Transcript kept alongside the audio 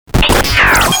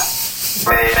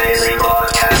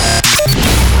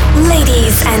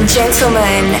Ladies and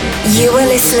gentlemen, you are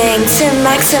listening to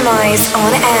Maxximize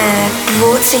On Air,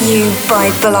 brought to you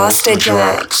by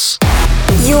Blasterjaxx.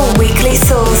 Your weekly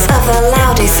source of the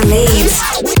loudest leads,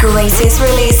 greatest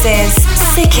releases,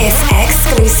 sickest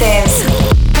exclusives,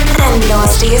 and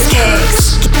nastiest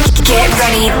kicks. Get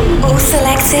ready, all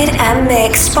selected and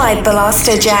mixed by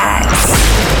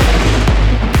Blasterjaxx.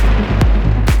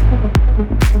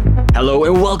 Hello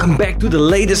and welcome back to the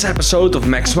latest episode of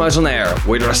Maxximize On Air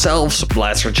with ourselves,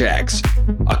 Blasterjaxx.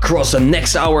 Across the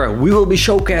next hour, we will be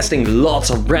showcasing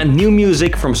lots of brand new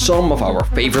music from some of our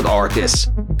favorite artists.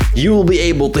 You will be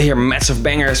able to hear massive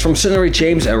bangers from Sunnery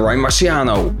James and Ryan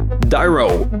Marciano,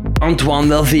 Dyro, Antoine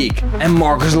Delvig and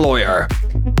Marcus Lawyer.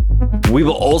 We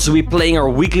will also be playing our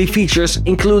weekly features,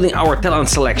 including our talent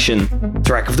selection,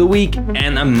 track of the week,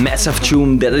 and a massive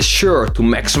tune that is sure to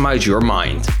maximize your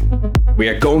mind. We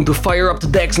are going to fire up the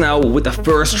decks now with the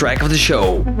first track of the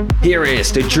show. Here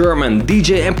is the German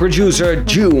DJ and producer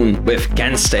June with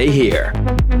Can't Stay Here.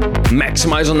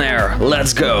 Maxximize On Air,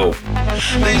 let's go!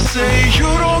 They say you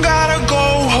don't gotta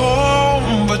go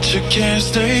home, but you can't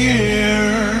stay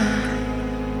here.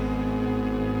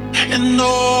 And no,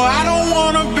 I don't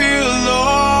wanna be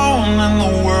alone in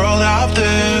the world out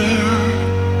there.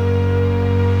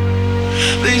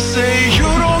 They say you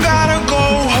don't gotta go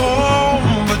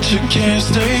home, but you can't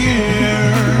stay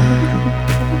here.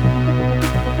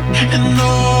 And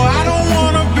no, I don't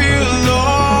wanna be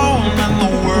alone in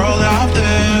the world out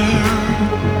there.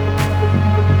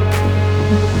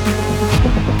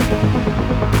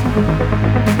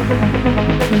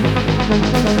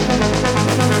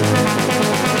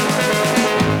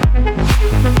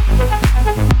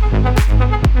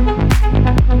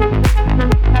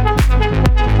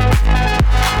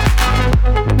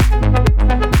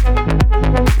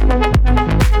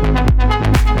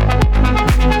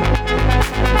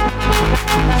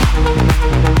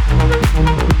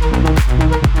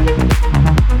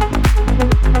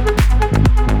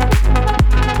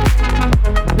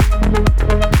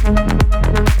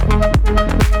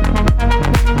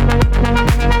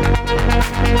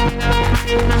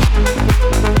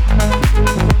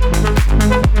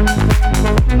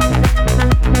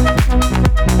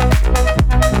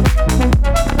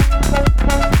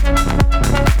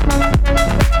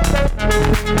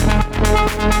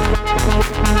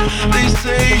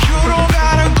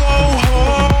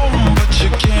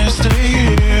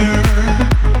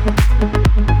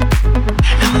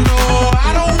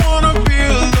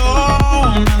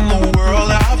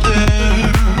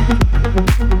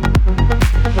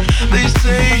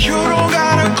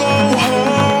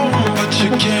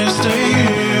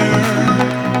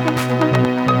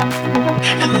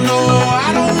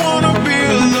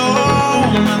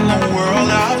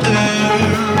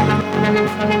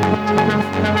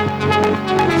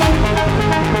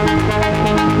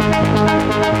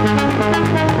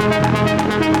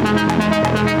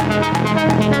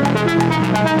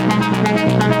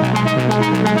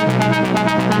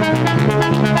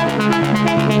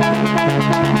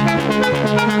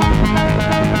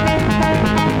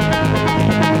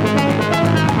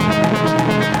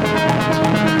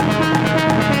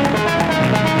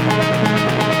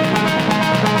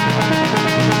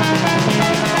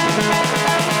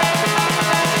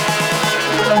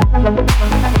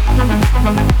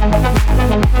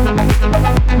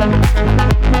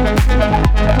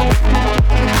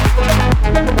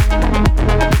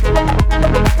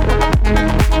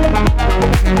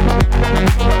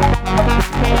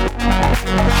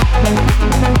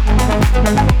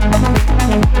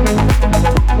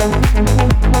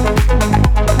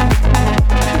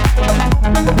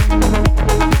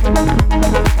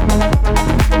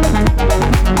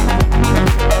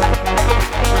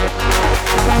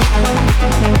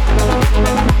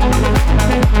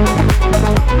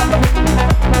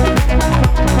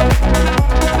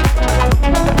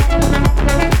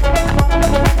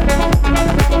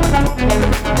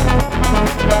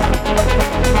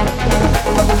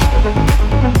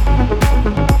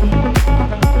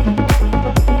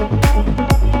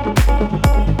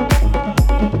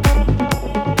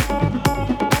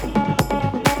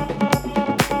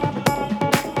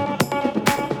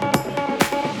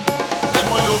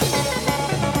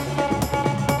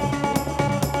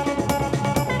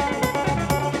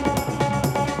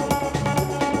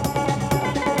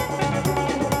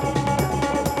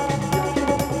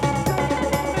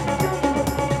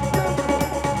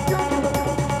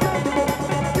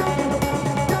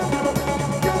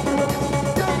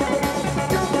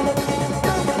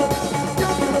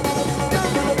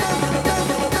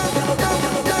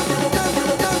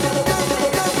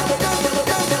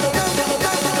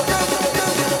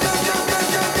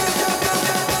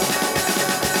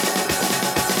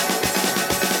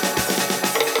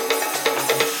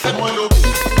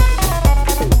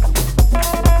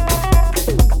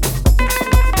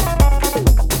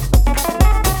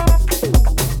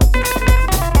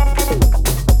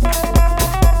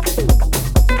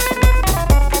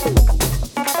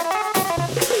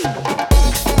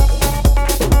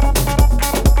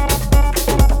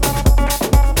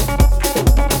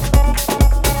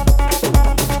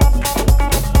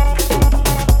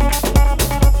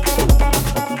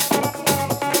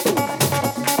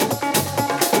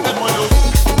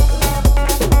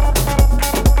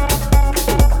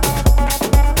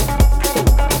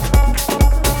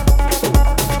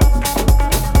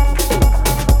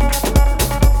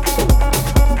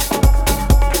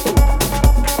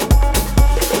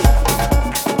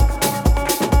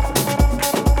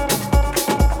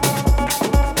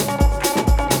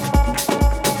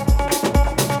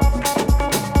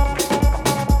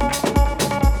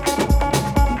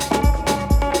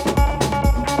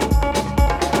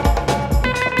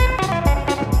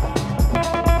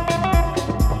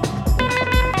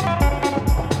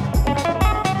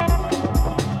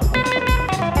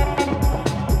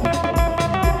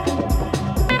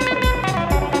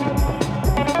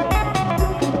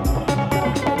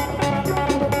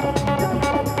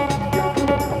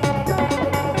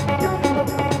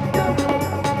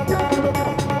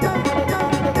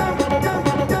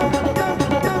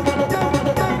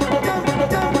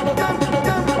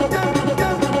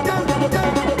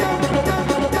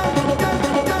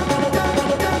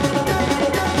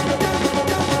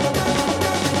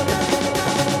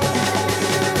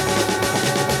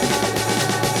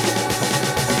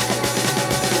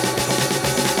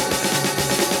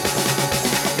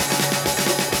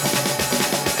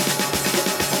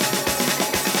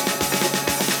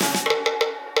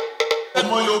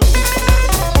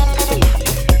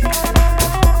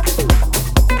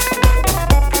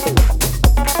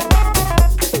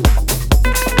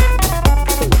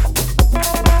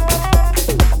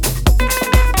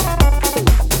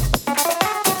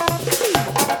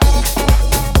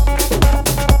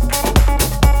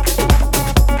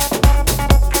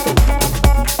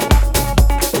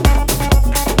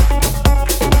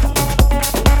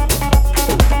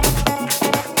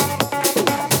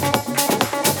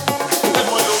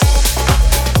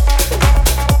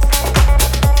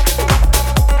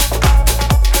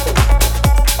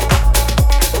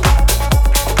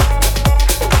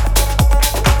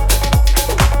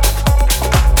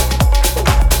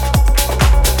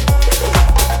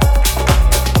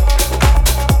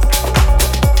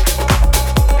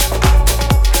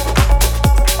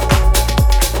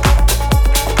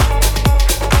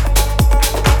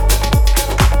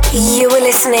 You are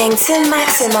listening to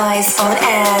Maxximize On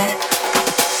Air.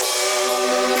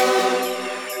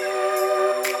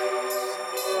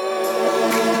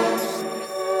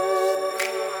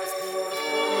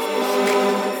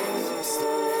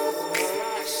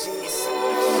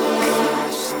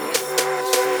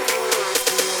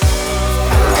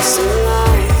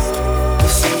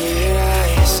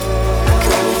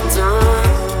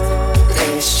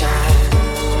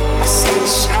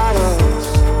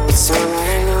 It's all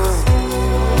I know.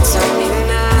 Tell me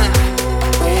now,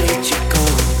 where did you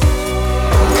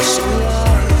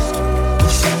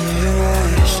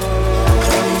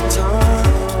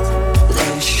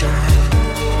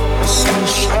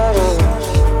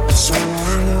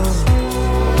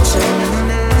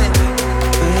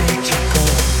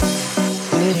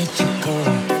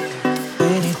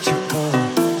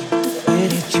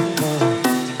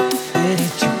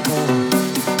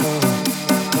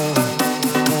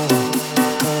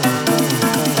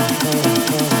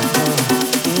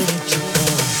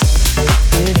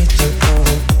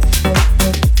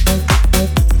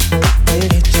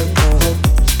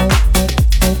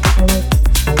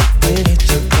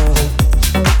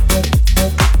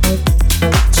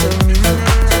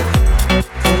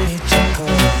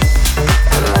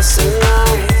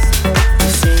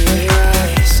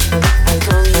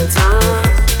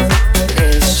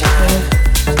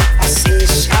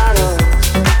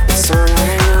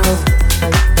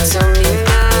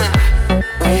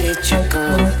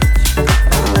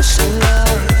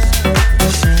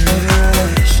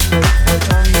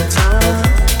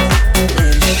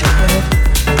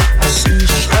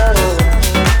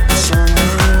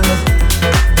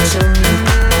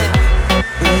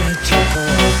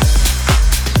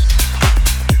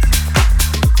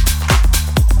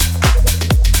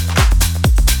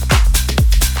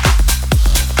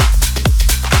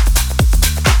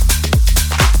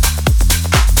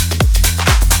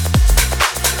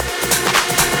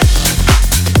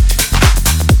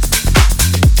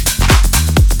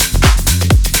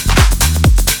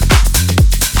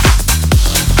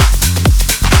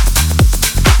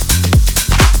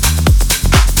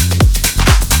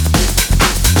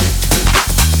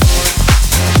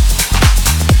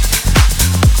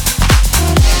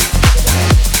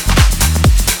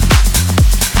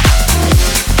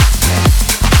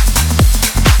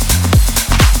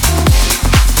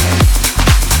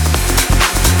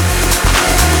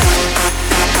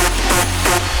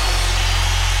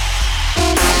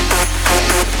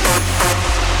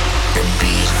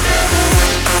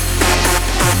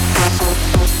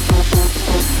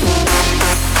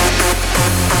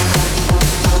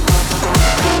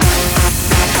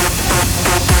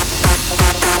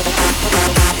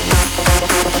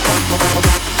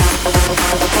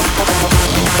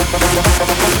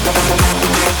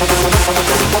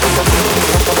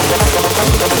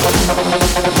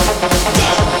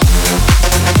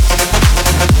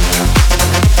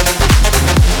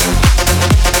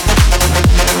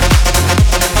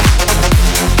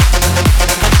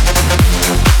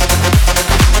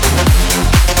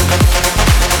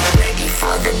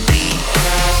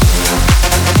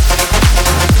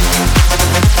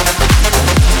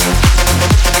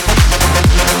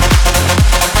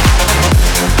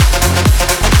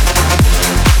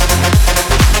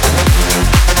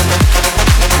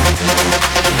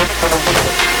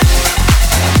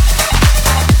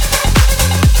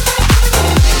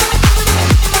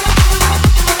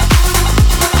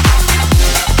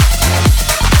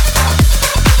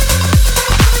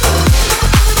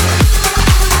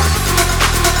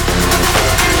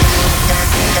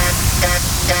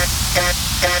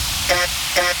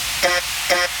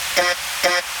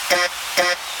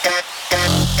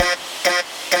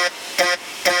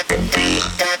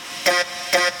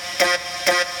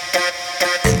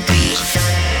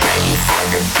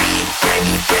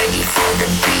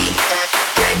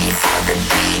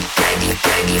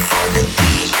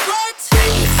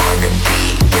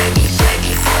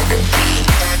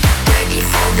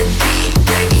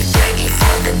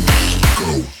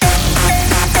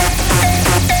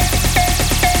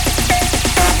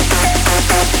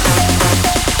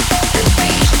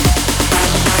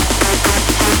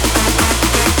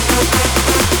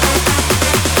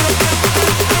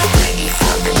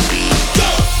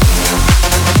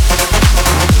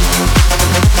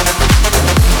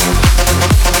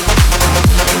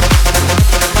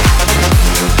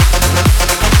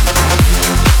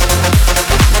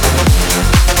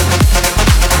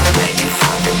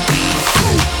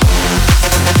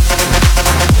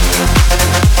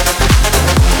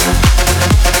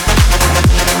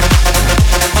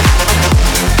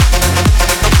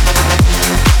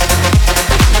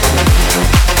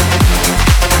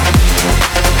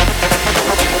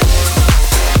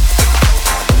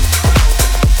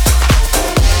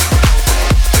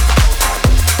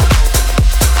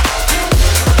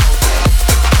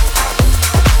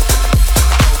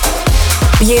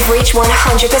You've reached 100%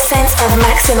 of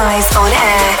Maxximize On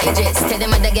Air. Tell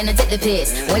them I'm gonna take the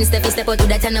piss. When Steffi step out, do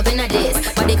that turn up in a diss.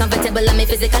 Body comfortable, I'm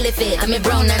physically fit. I'm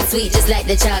brown and sweet, just like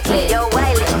the chocolate. Yo,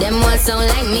 Wiley. Them all sound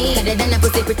like me. Better than a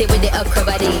pussy pretty with the upper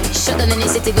body. Shut down in the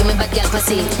city with me bad girl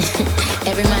pussy.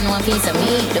 Every man want piece of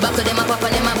me. The back of them a pop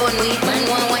and them a bun weed. Man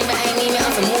want wine behind me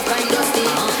have to move kind dusty.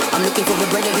 I'm looking for a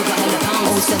brother who got hella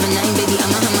pound. 079, baby,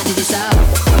 I'm a hammer to this out.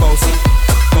 Bossy,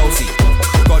 bossy,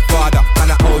 Godfather,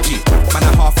 man a OG, man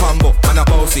a half humble, man a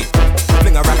bossy.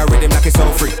 Fling a rag a rhythm like it's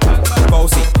all free.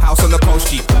 Bossy, house on the coast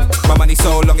G. My money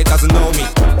so long it doesn't know me.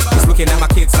 It's looking at my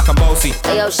kids like I'm bossy.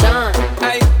 Hey yo, Sean.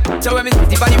 Hey, so when me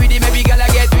spitty funny with it, maybe gala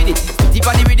get with it. Spitty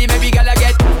funny with it, maybe gala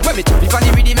get. When me spitty funny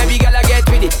with it, maybe gala get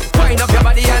with it. Wind up your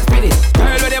body and spin it.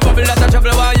 Girl, when you bubble that's a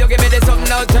trouble, while you give me this something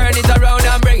now, turn it around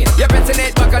and bring it. You're pressing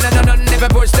it back on and on, never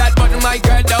push that button, my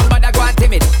girl down, but I go and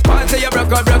timid. Once you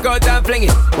broke out and fling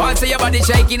it. Once your body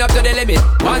shaking up to the limit.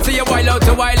 Once you wild out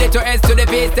to wild it to S to the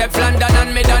base, step London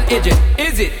and mid and edge it.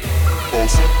 Is it?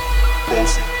 Bossy,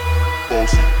 bossy,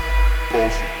 bossy,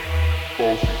 bossy,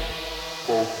 bossy,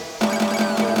 bossy.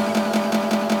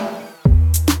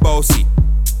 Bossy,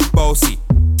 bossy,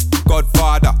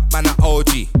 Godfather, man a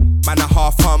OG, man a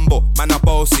half humble, man a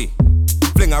bossy.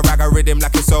 Fling a rag a rhythm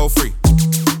like it's all free.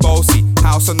 Bossy,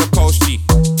 house on the coast G.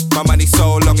 My money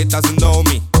so long it doesn't know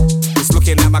me. It's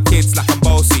looking at my kids like I'm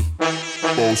bossy.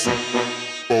 Bossy,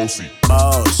 bossy.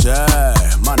 Bossy,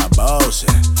 man a bossy.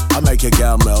 I make your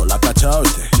girl melt like a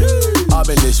toasty. I've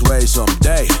been this way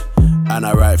someday, and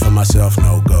I write for myself,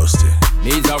 no ghosting.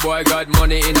 Needs a boy got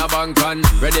money in a bank on.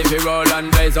 Ready for roll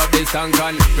and blaze up this tank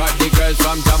on. Got the girls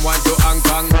from Taiwan to Hong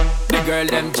Kong. The girl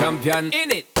them champion.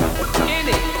 In it, in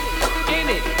it, in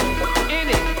it, in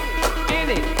it, in it, in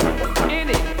it, in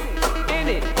it, in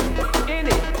it,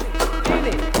 in it, in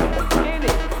it,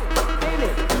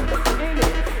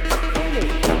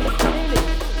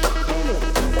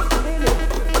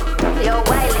 Yo,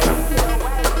 Wiley.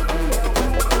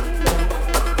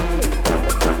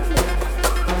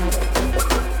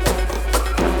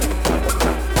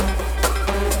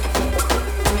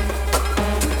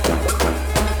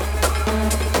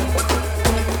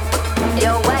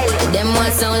 Them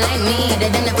all sound like me. Better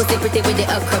than a pussy pretty with the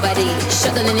upper body.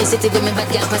 Shut down in the city with me bad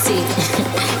girl pussy.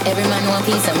 Every man want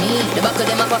piece of me. The back of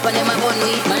them a pop and them a bun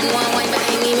weed. Man want wine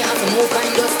behind me have to move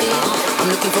kind dusty. I'm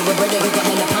looking for a brother who got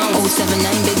hella pound. 079,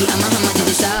 baby, I'm a hammer to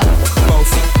this out.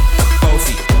 Bossy,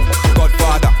 bossy,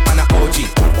 Godfather, man a OG,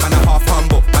 man a half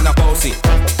humble, man a bossy.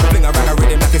 Fling a rag a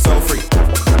rhythm like it's all free.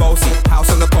 Bossy, house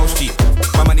on the coast G.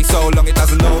 My money so long it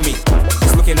doesn't know me.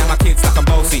 It's looking at my kids like I'm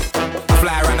bossy. I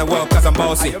fly around the world cause I'm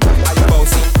bossy.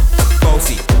 Bossy,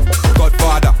 bossy,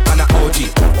 Godfather, man a OG,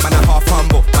 man a half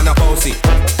humble, man a bossy.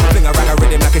 Fling a rag a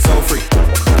rhythm like it's all free.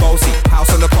 Bossy,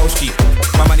 house on the coast G.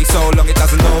 My money so long it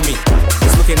doesn't know me.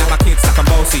 It's looking at my kids like I'm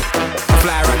bossy. I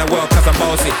fly around the world cause I'm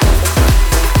bossy.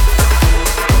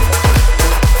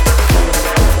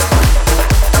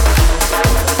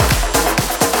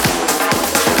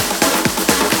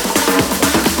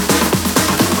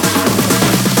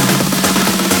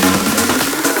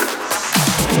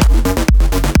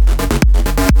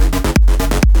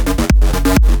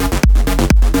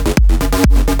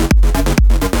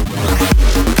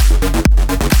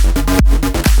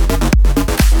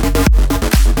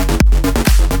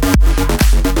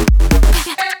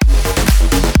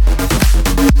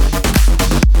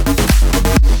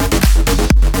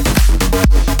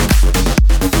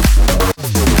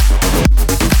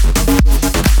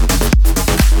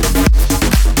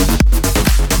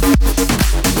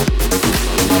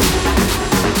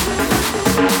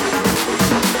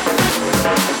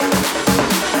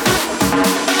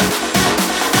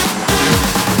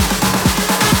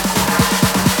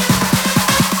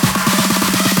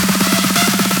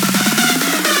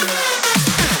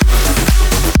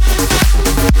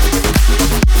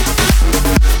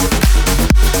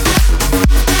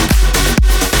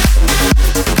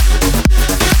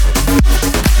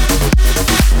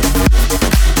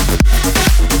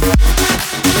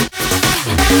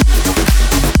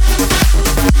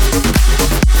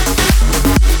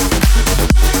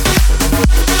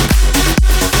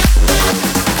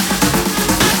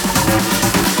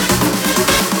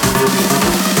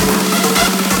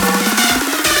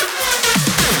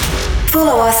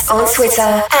 Follow us on Twitter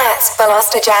at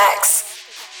Blasterjaxx.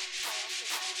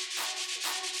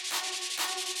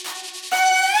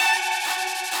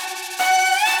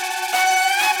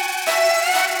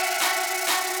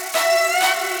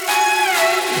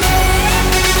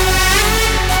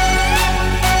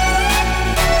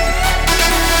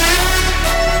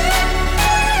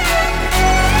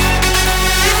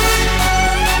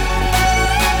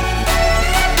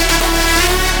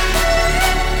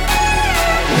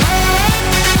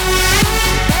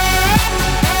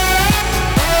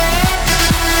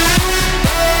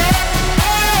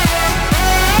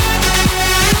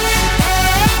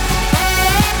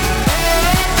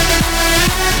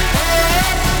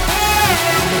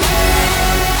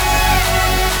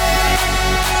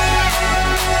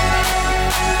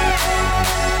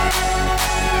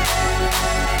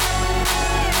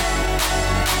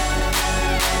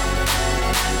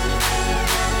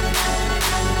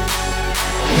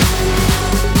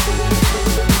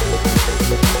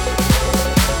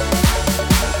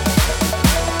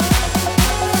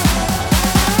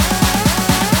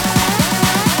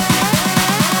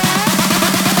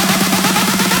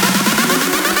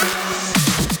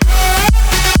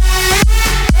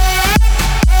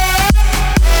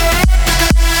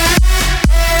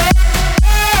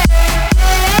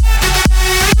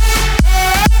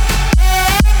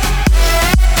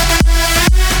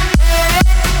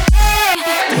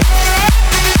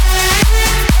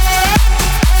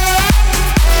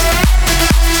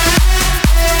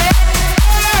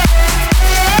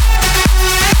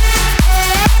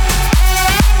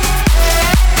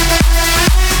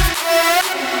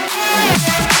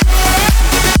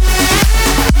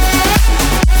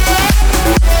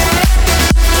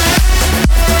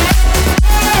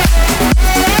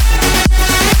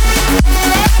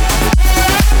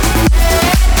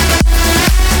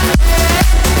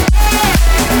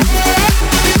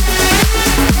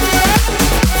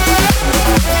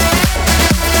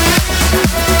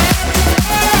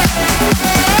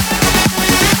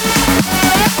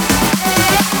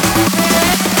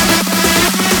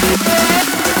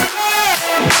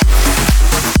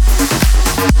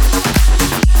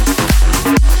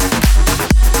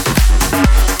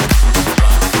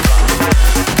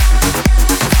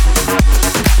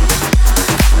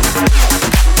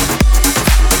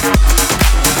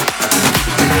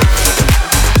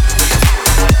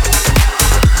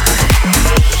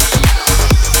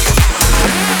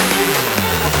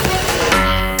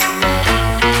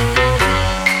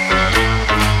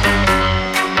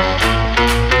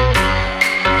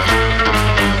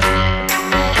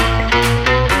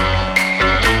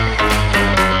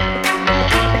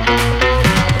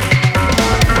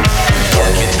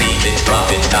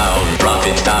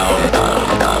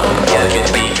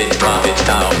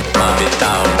 down, drop it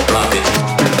down, drop it.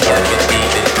 Work it,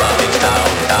 beat it, drop it down,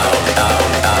 down, down,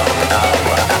 down, down.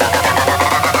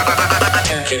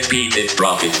 Work it, beat it,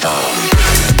 drop it down.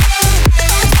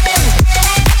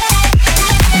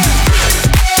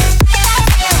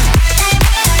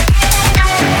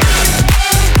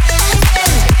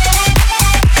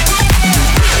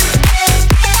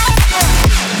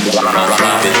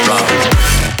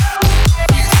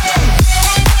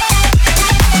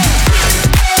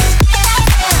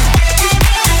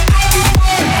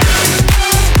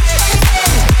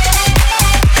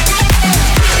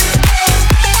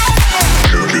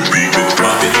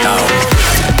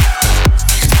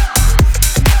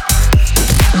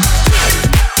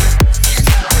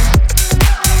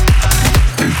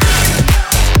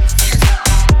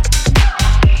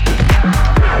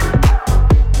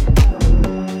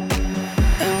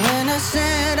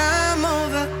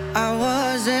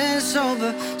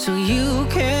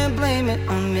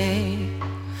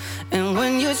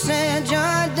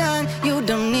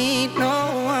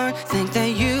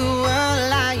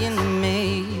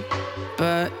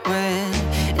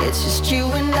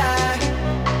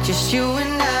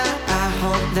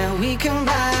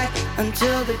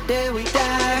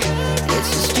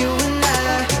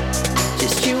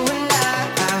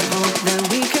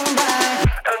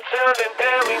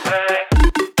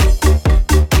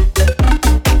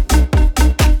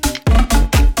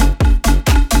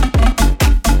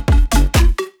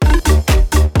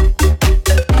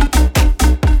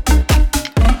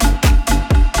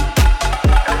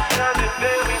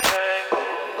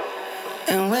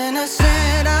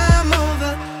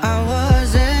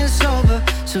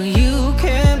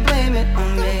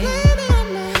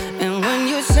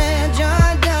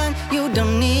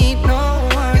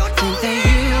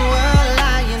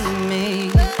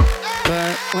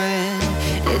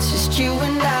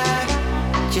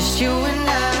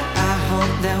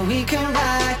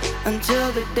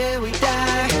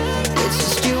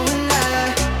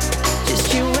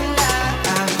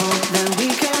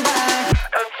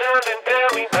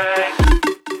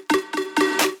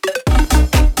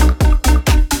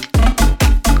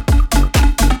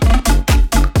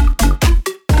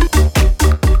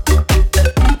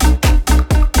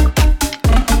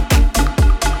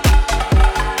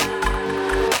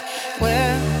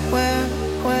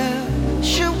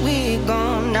 Should we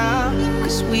go now?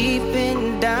 'Cause we've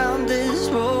been down this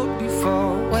road before.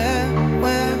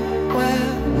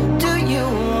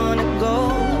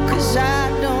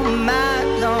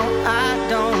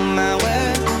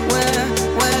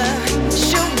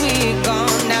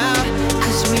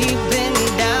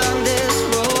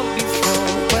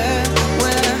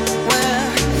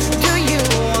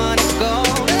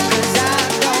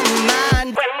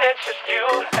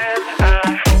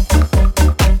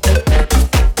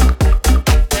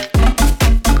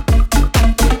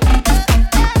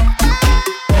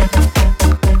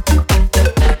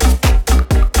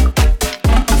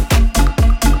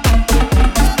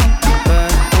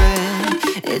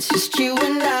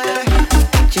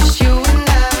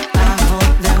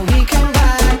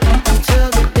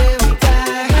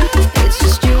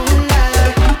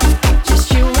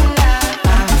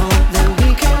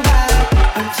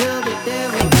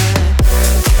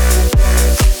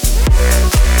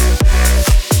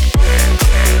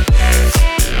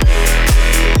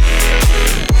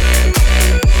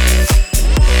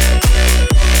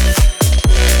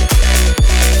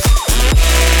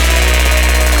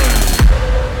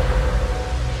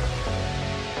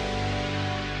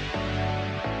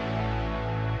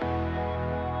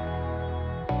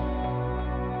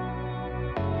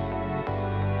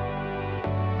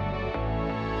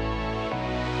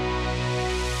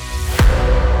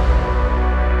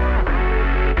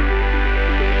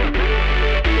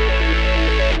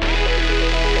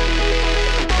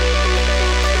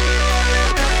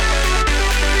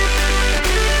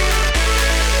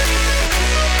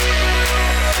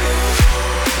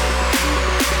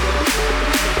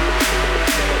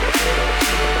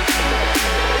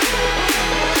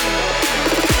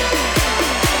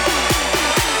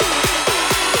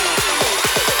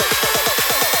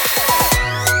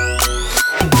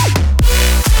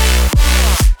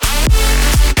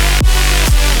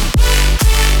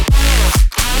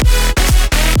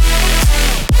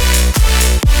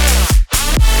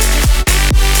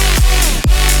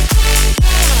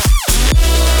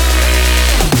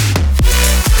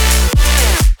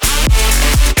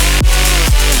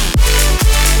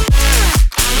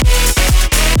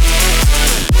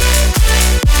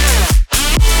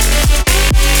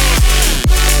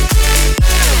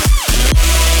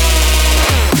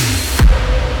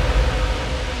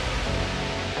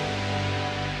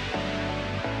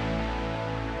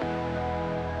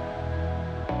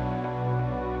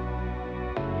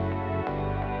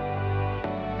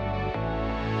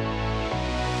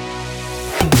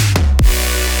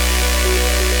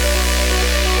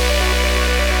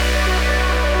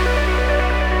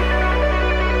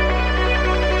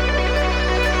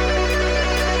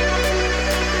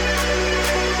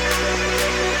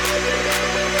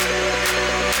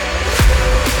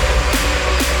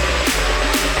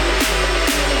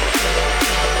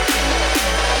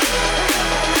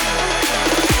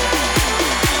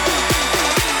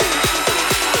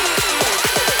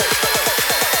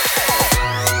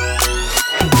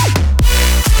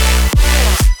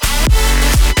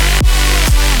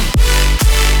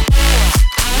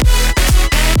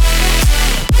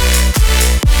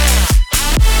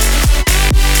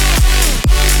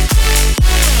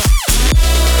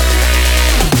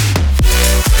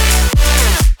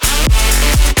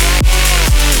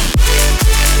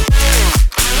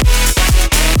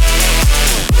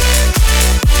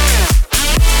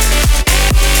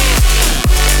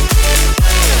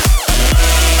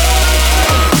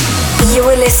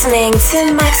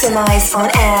 Maxximize On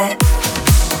Air.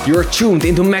 You're tuned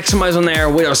into Maxximize On Air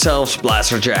with ourselves,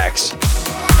 Blasterjaxx.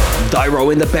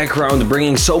 Dyro in the background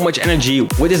bringing so much energy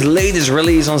with his latest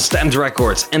release on Stamped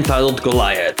Records entitled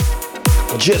Goliath.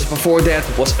 Just before that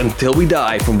was Until We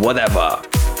Die from Whatever.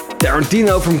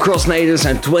 Tarantino from Cross Natives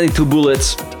and 22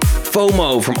 Bullets.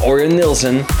 FOMO from Orion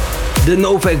Nilsson. The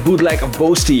Novak bootleg of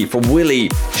Boasty from Willie,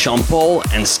 Sean Paul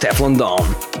and Stefflon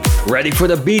Don. Ready for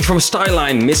the beat from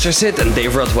Styline, Mr. Sid and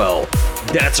Dave Rodwell.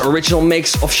 That's original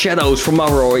mix of Shadows from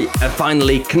Malroy, and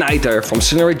finally Kniter from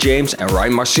Sinner James and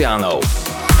Ryan Marciano.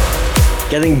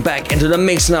 Getting back into the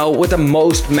mix now with the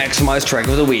most maximized track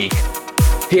of the week.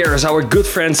 Here is our good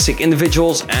friends Sick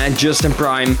Individuals and Justin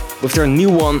Prime with their new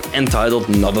one entitled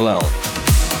Not Alone.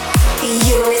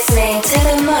 You're listening to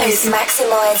the most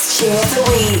maximized tune of the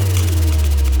week.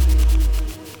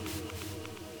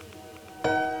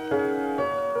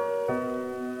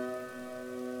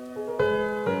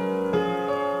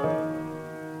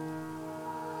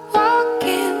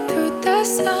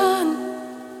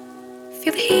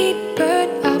 Feel the heat burn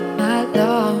up my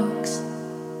lungs.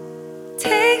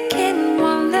 Taking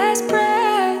one last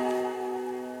breath.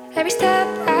 Every step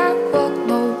I walk,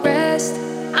 no rest.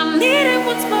 I'm needing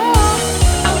once more.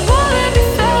 I won't let me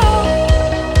fall.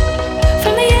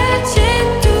 From the edge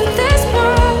into this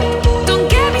world. Don't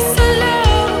get me so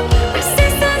low.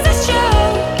 Resistance is show.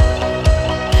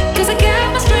 'Cause I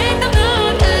got my strength, I'm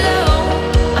not alone.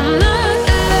 I'm not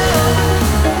alone.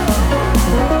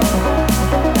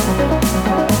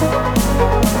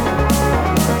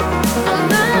 I'm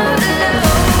not alone.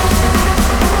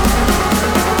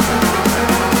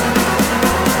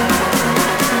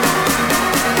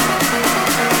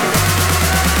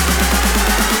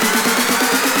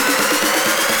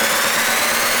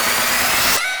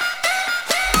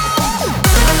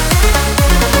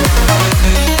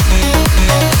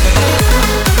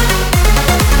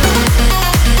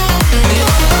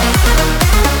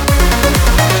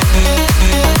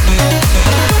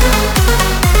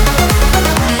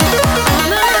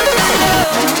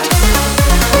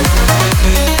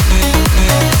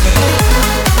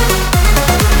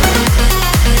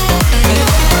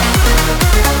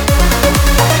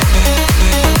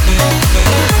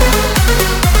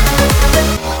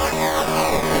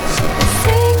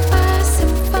 Sing my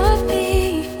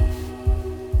symphony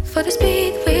for the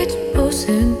speed which moves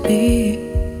in me.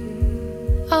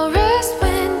 I'll rest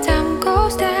when time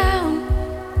goes down.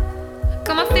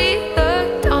 Got my feet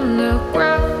hooked on the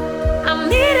ground. I'm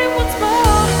needing once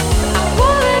more. I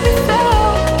won't let me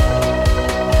fall.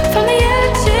 From the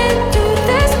edge into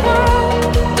this world.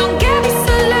 Don't get me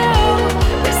so low.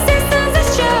 Resistance is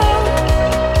show.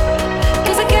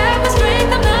 'Cause I got my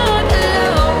strength, I'm not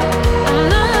alone. I'm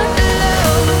not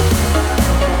alone.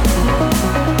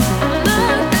 I'm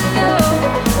not alone.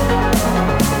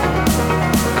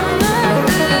 I'm not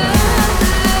alone.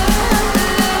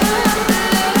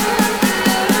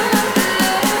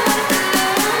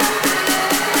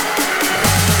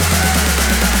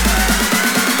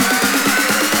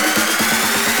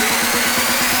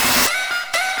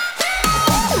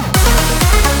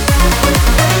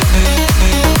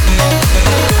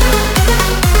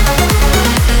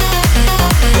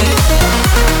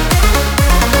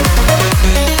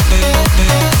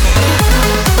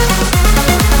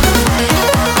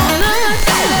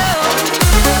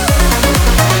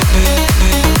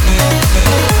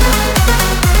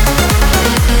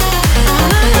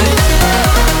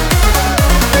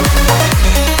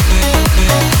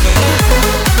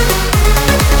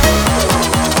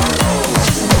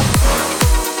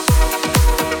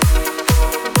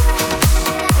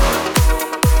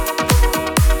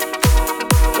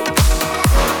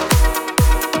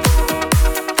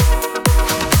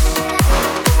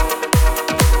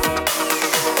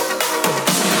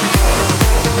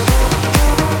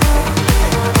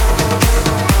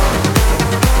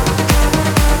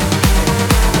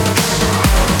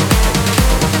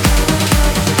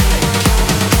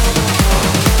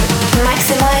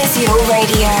 Maximize your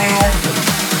radio.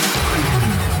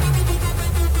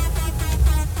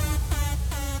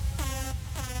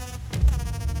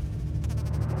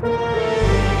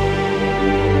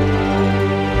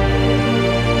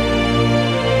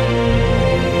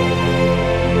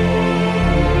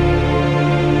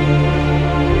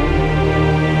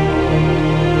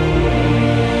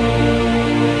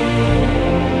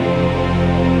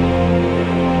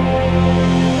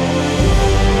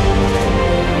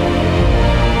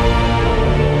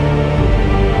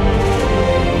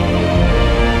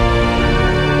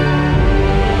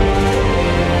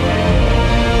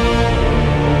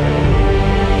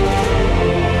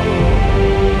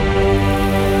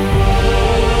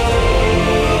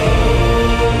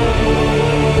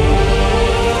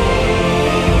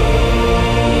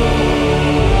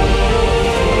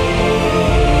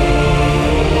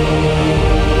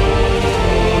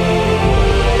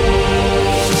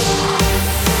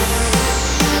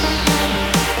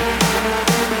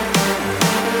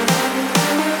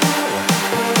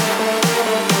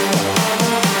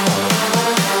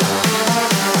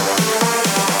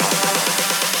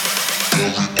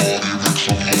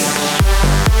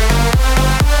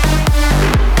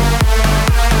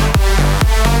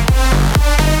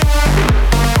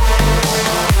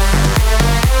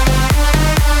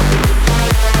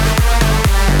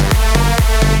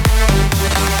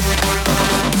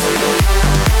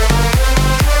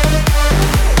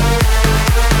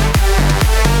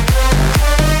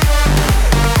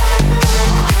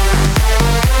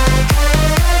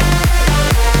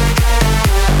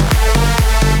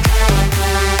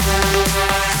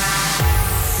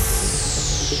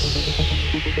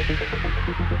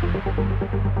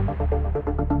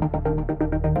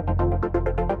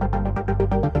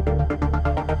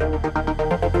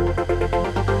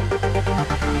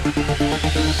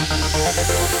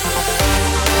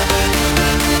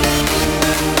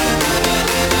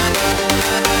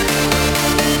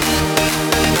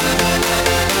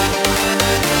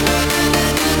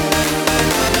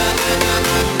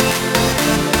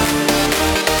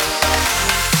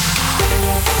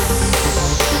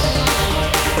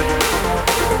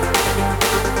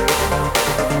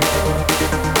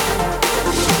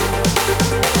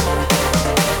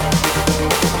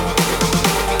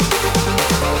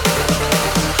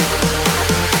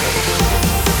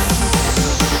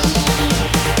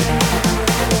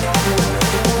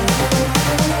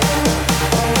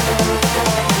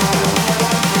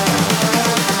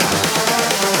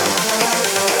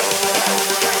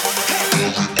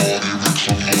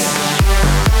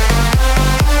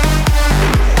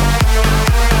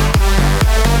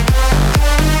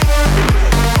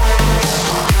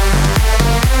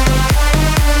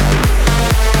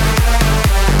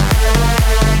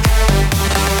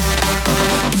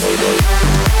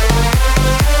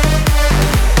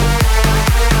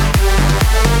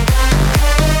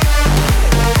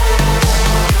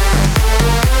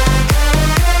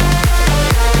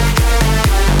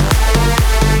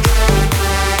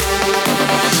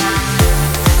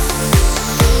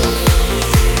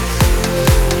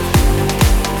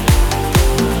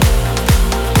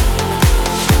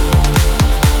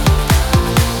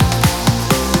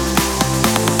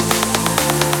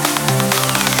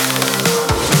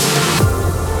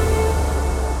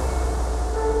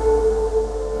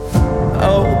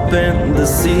 Open the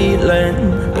ceiling,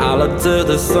 I look to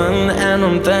the sun and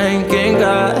I'm thanking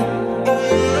God.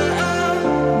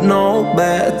 No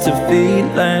better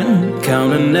feeling,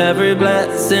 counting every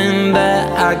blessing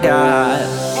that I got.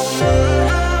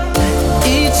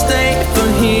 Each day for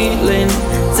healing,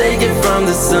 take it from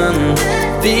the sun,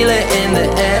 feel it in the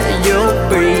air you're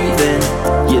breathing.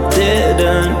 You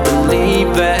didn't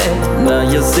believe it, now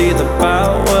you see the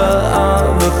power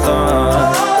of a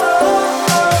thought.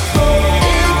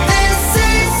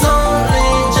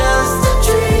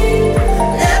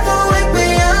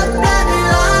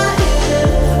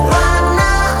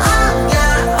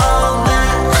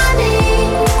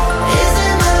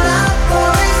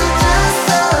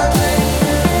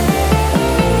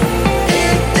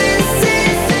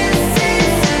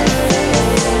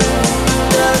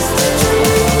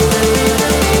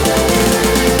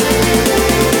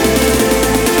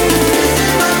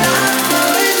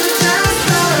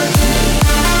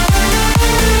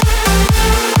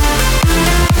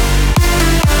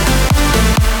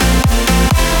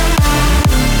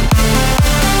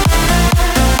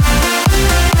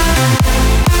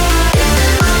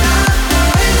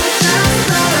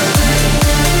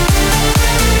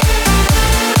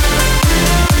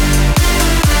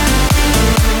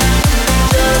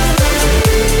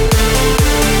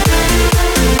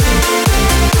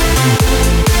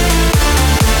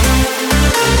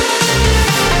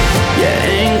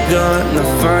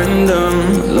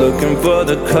 Looking for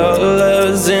the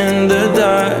colors in the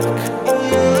dark.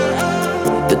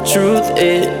 The truth,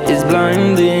 it is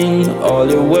blinding. All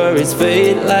your worries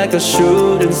fade like a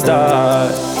shooting star.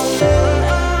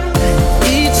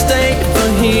 Each day for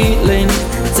healing,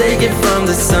 take it from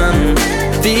the sun,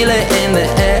 feel it in the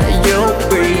air you're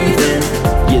breathing.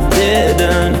 You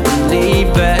didn't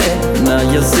believe it, now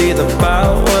you see the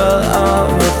power of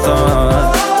a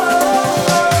thought.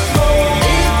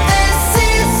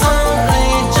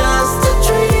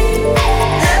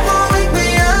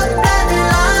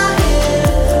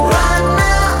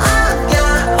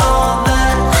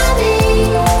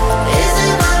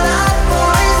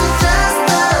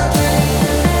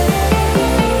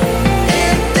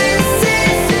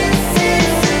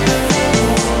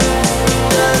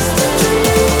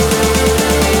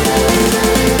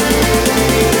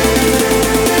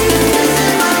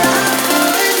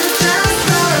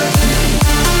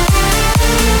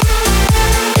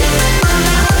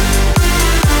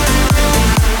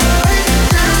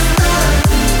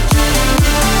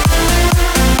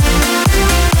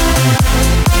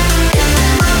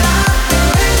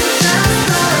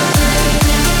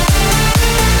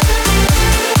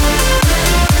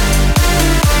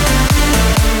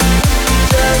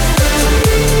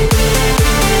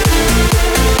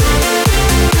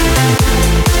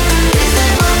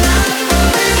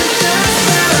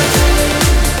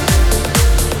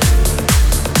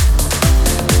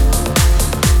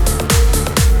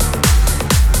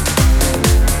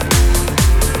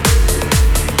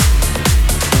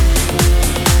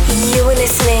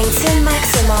 listening to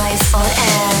Maxximize On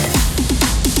Air.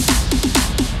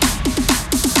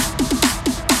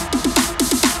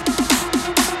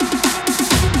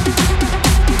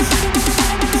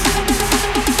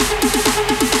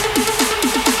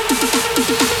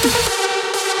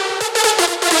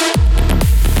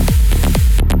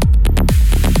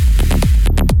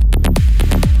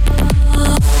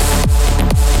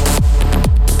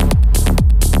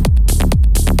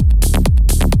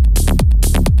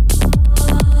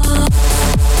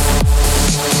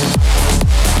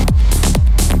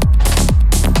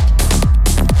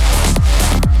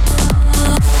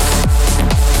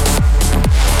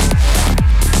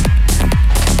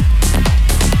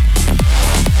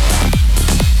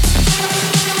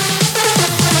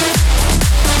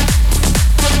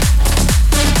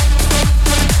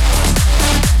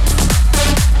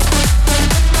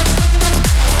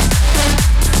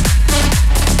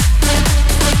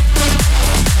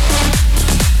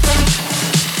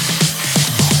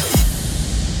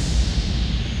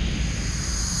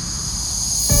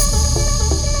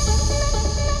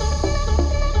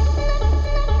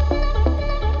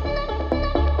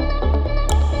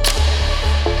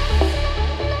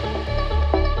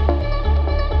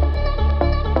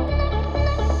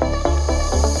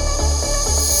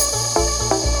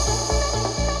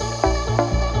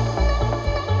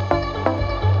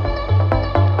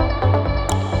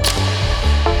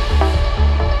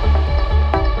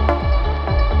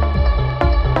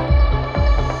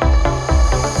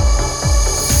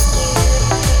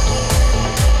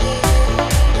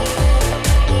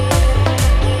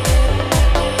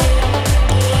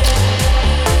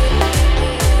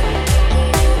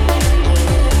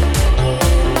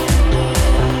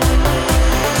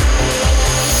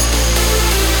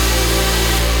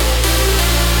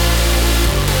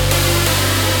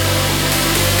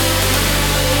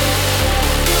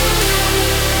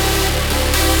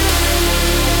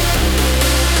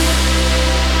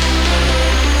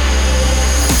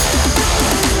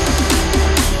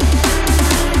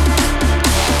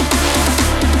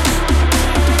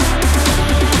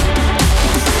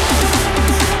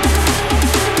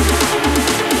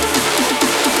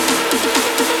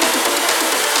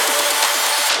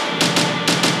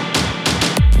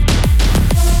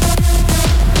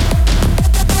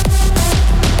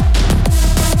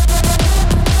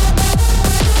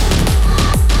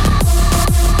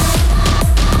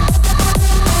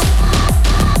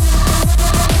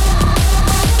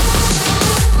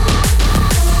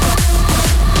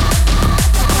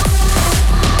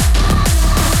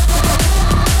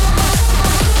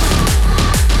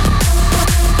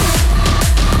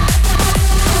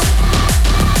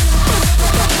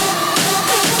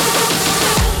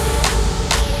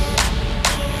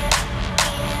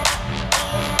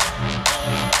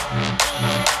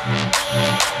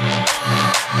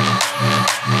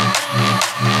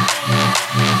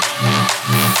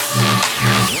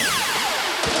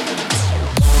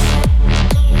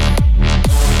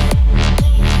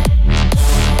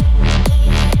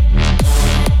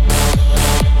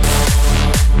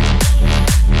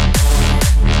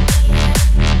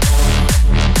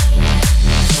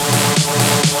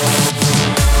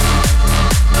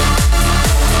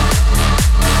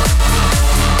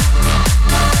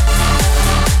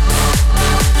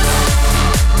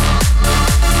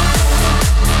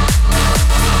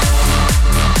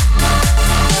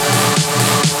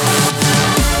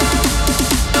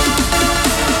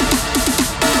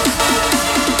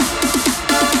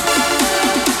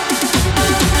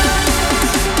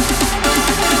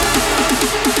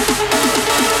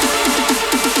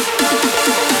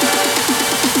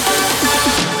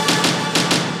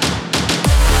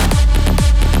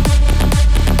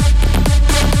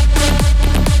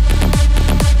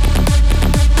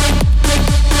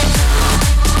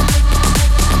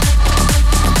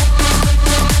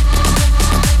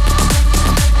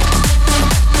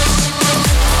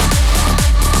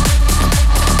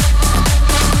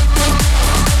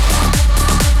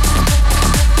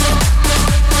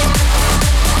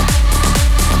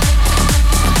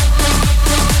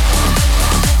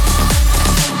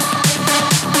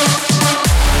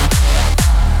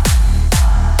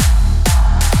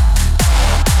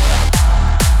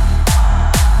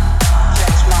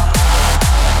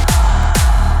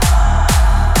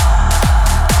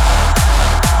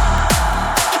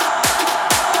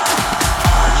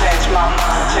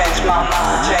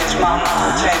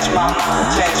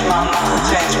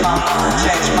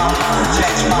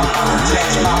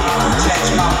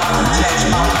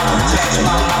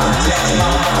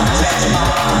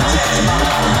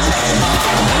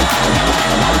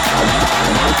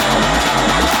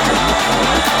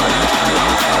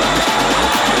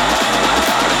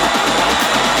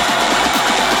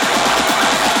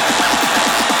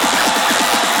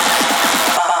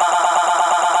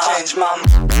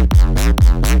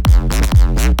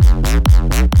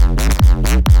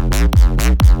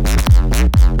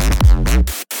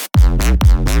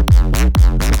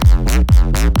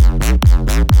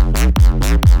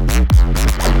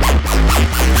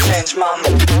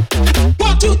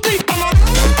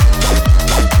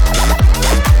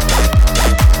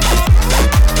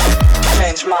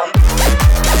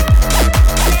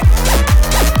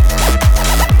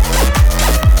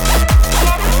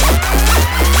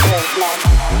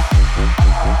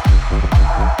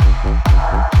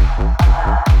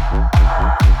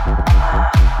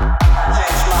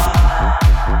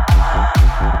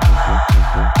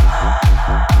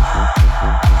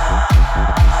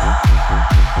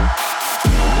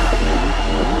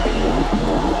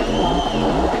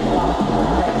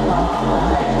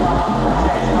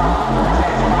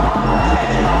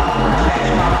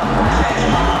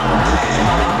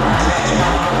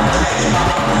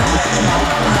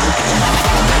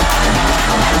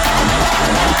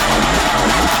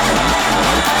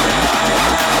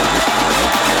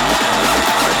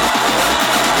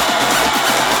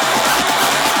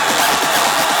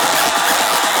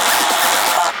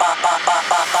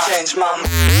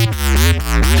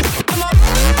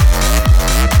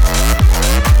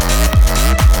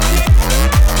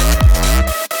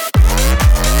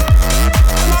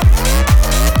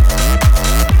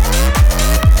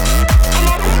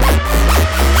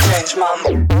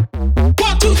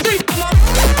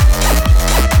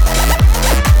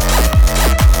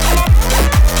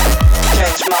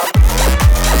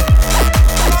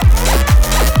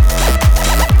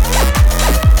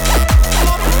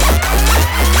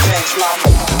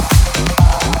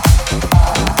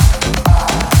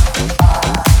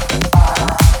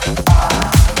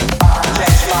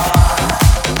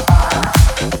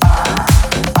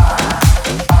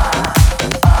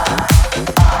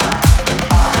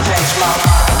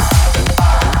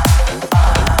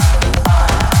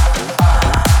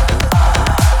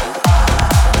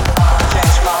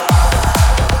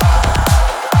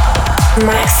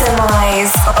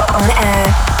 Maxximize On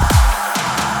Air.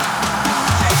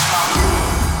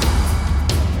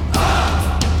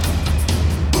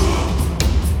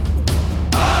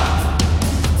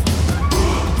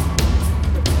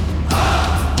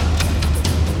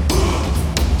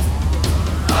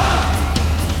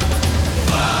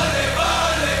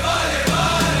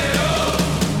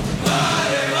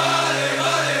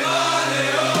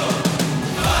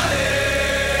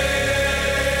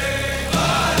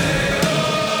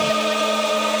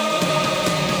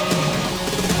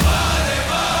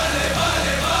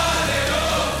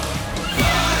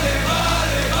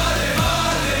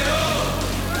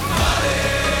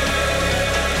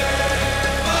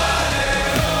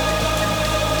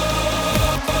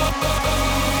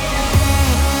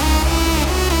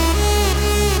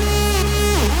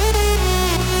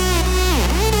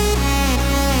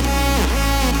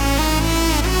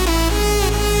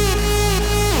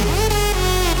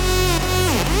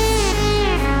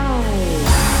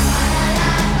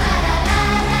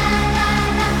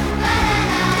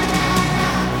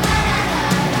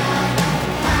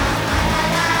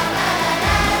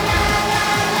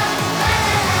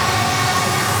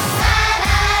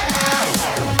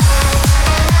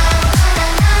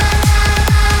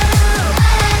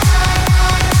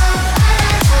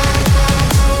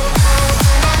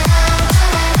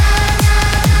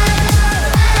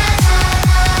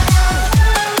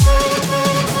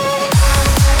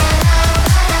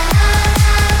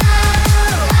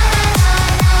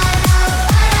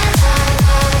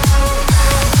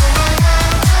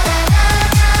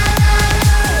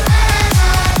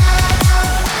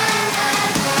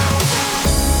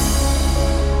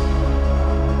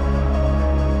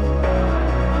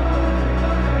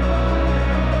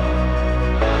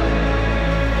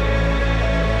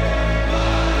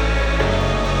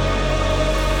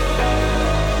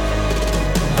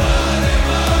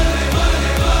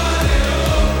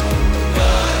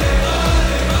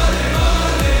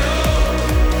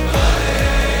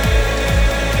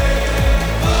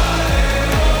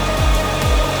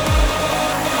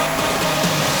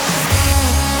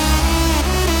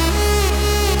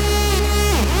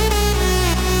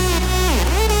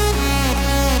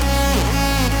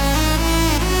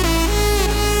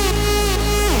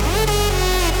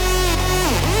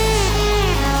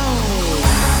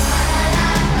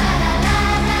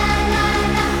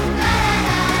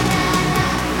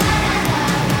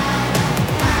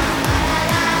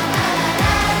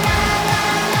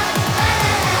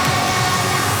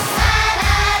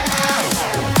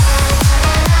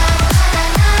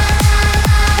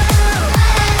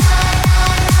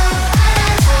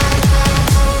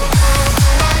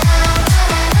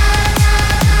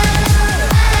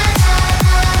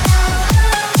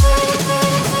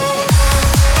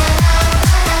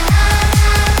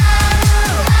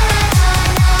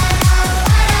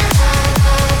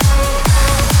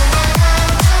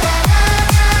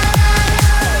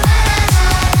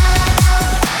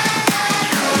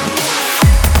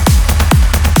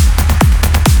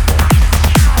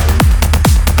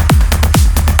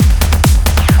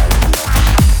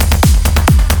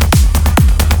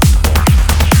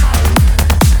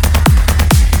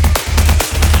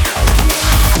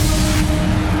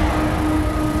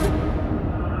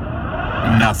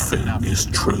 nothing is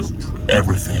true.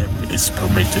 Everything is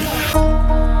permitted.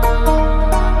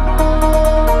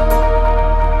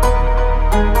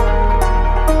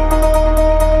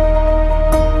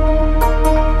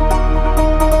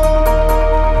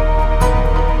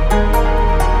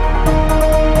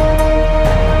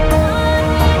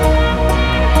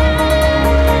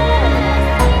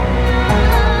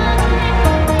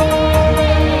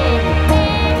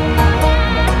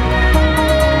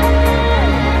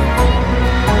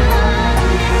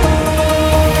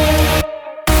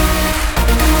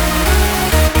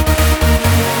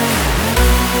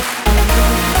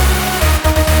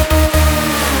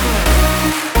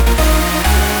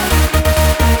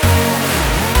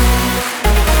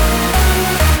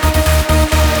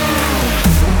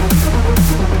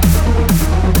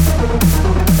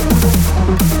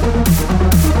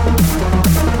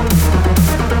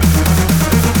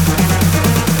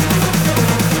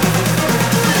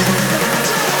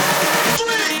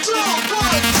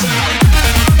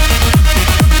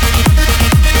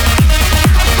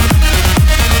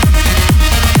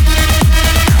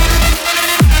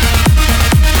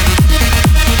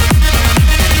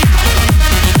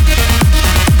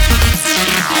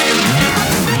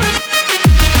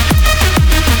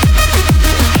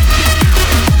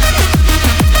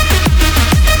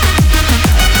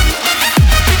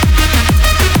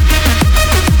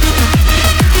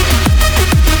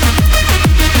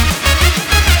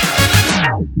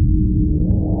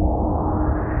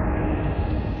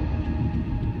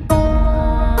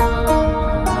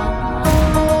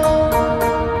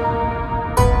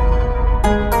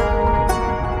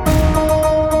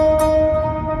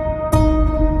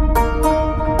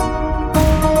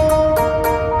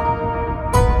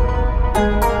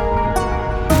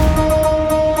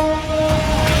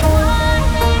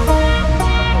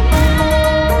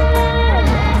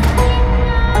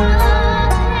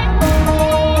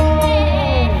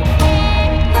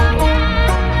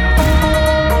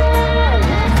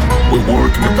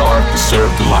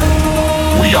 Serve the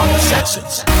light. We are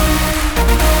assassins.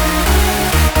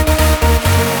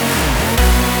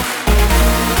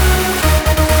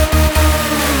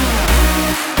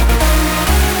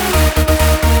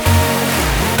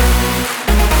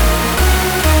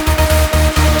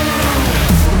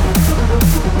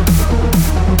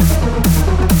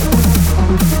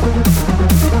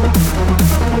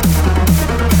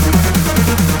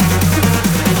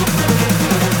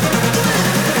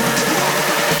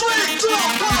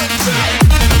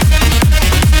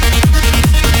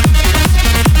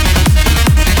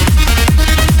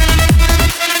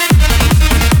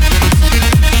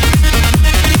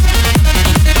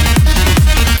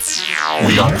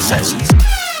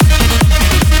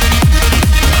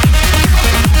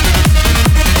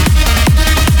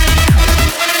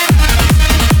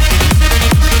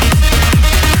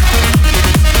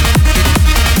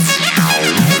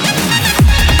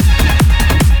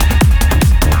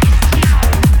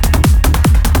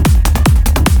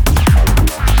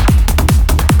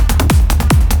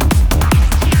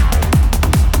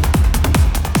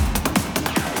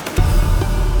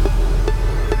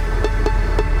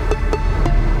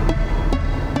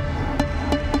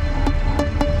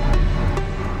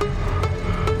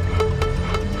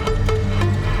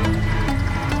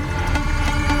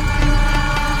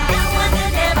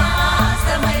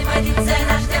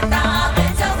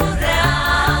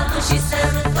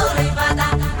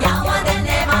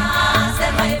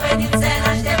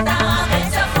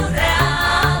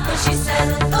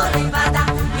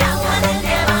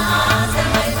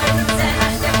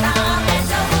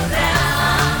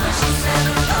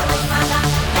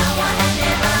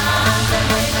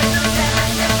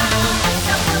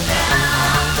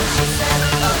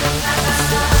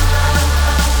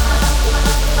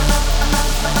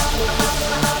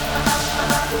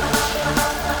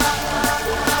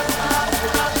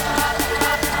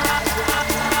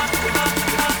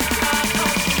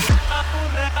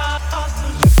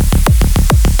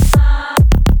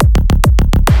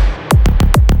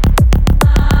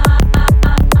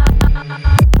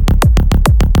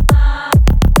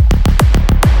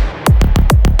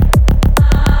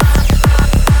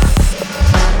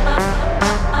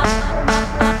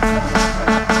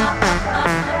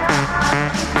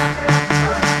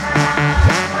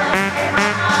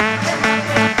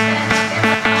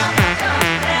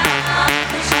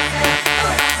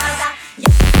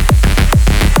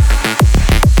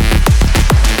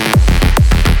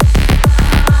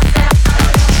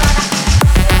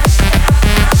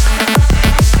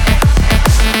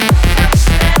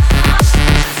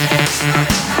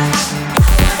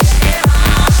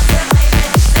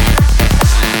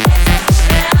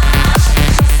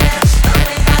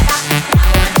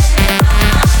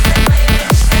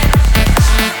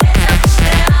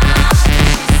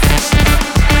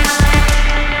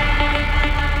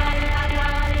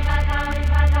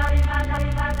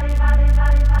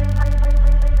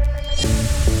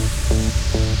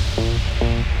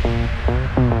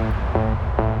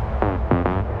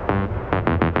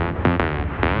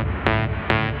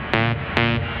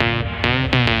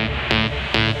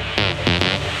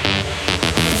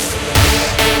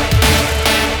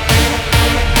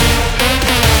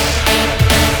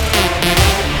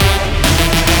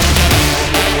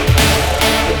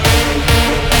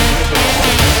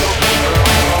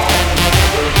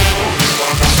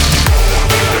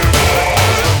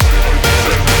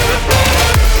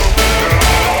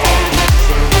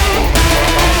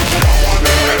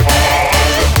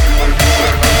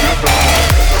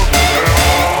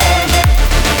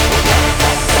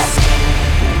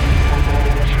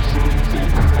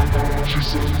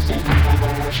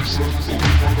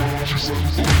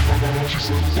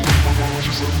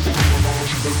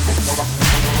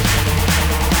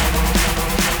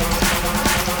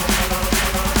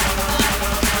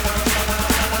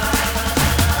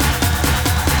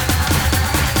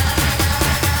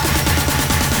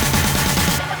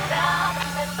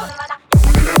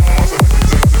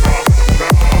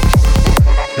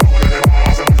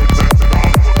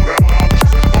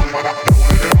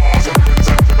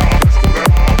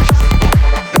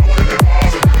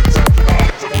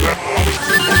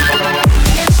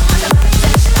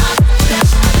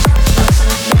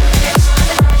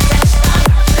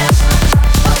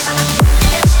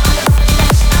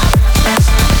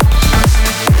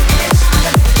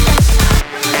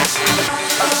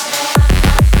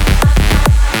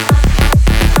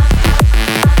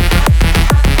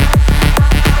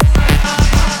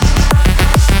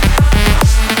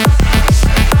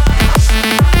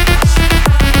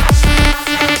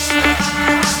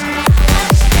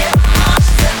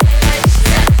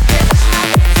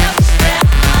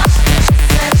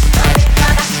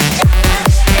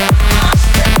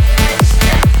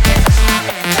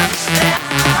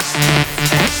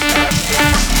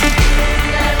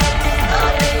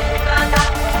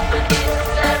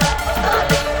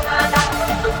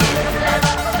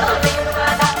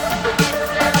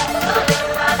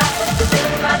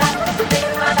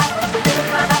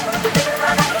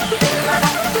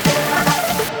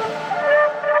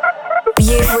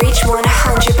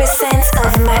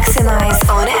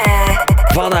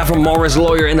 from Morris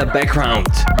Lawyer in the background.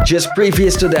 Just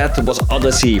previous to that was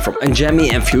Odyssey from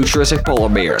Anjemi and Futuristic Polar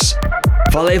Bears.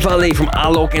 Valet Valet from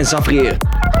Alok and Zafrir.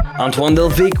 Antoine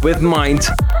Delvig with Mind.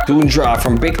 Tundra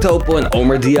from Big Topo and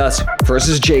Omer Diaz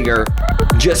versus Jager.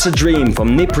 Just a Dream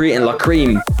from Nipri and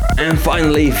Lacream. And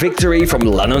finally Victory from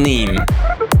L'Anonyme.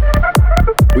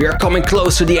 We are coming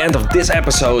close to the end of this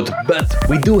episode, but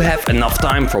we do have enough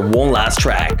time for one last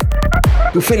track.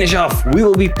 To finish off, we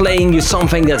will be playing you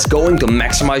something that's going to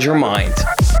maximize your mind.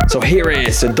 So here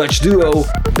is the Dutch duo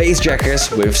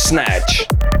Bassjackers with Snatch.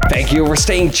 Thank you for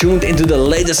staying tuned into the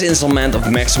latest installment of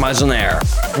Maxximize On Air.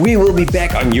 We will be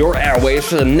back on your airwaves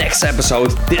for the next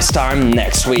episode, this time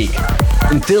next week.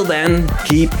 Until then,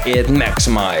 keep it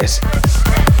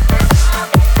maximized.